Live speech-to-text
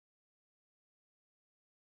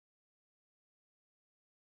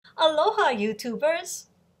Aloha, YouTubers!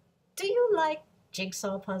 Do you like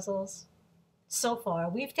jigsaw puzzles? So far,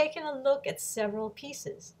 we've taken a look at several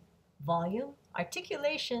pieces: volume,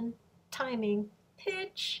 articulation, timing,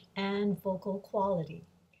 pitch, and vocal quality.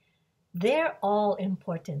 They're all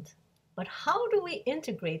important, but how do we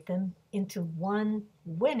integrate them into one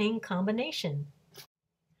winning combination?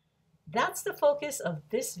 That's the focus of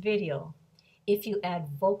this video. If you add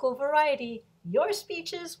vocal variety, your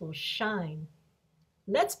speeches will shine.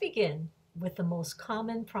 Let's begin with the most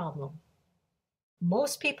common problem.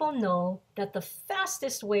 Most people know that the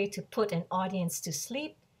fastest way to put an audience to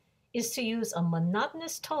sleep is to use a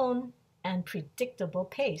monotonous tone and predictable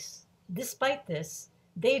pace. Despite this,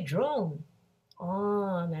 they drone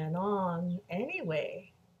on and on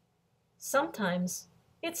anyway. Sometimes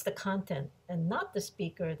it's the content and not the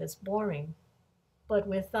speaker that's boring. But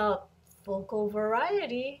without vocal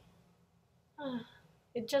variety,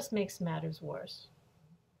 it just makes matters worse.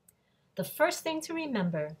 The first thing to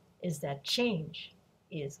remember is that change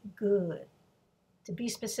is good. To be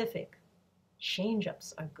specific,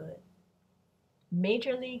 change-ups are good.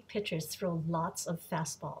 Major league pitchers throw lots of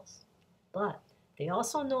fastballs, but they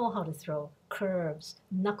also know how to throw curves,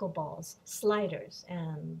 knuckleballs, sliders,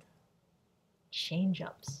 and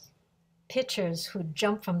change-ups. Pitchers who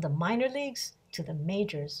jump from the minor leagues to the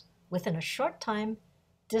majors within a short time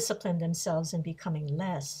discipline themselves in becoming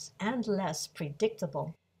less and less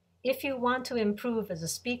predictable. If you want to improve as a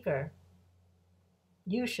speaker,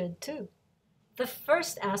 you should too. The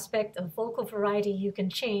first aspect of vocal variety you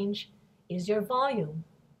can change is your volume.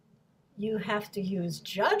 You have to use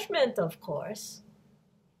judgment, of course.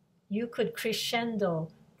 You could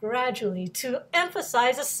crescendo gradually to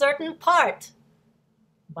emphasize a certain part.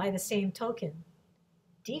 By the same token,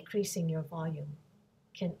 decreasing your volume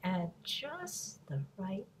can add just the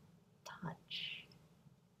right touch.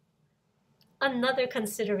 Another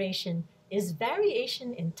consideration is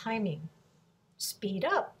variation in timing. Speed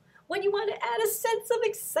up when you want to add a sense of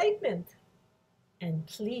excitement. And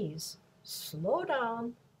please slow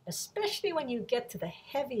down, especially when you get to the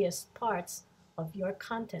heaviest parts of your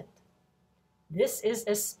content. This is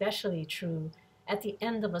especially true at the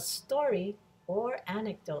end of a story or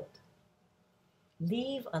anecdote.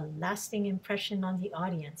 Leave a lasting impression on the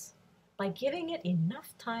audience by giving it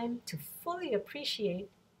enough time to fully appreciate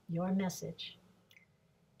your message.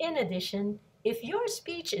 In addition, if your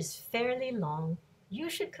speech is fairly long, you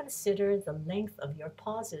should consider the length of your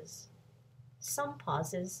pauses. Some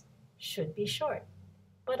pauses should be short,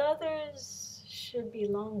 but others should be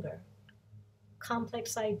longer.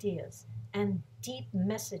 Complex ideas and deep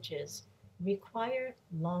messages require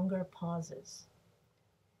longer pauses.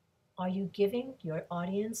 Are you giving your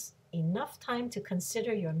audience enough time to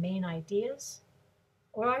consider your main ideas?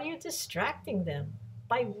 Or are you distracting them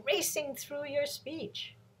by racing through your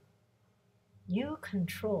speech? You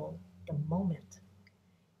control the moment.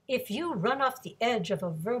 If you run off the edge of a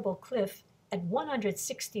verbal cliff at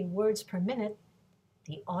 160 words per minute,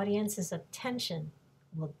 the audience's attention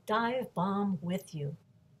will dive bomb with you.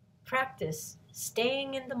 Practice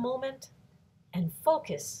staying in the moment and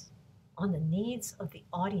focus on the needs of the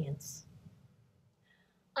audience.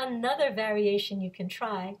 Another variation you can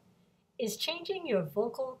try is changing your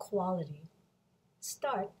vocal quality.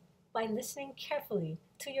 Start by listening carefully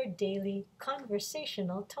to your daily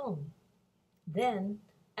conversational tone. Then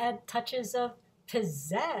add touches of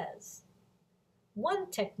pizzazz.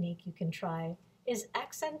 One technique you can try is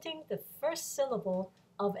accenting the first syllable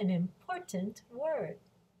of an important word.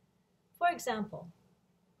 For example,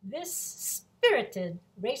 this spirited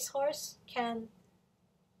racehorse can.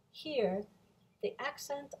 Here, the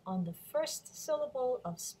accent on the first syllable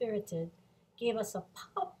of spirited gave us a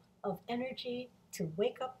pop of energy to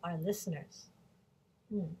wake up our listeners.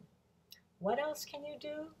 What else can you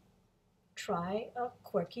do? Try a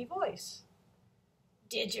quirky voice.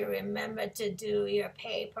 Did you remember to do your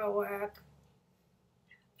paperwork?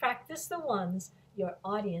 Practice the ones your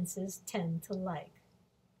audiences tend to like.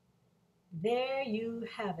 There you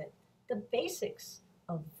have it, the basics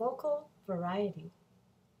of vocal variety.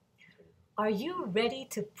 Are you ready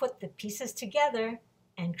to put the pieces together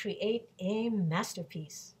and create a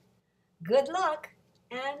masterpiece? Good luck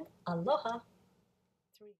and aloha!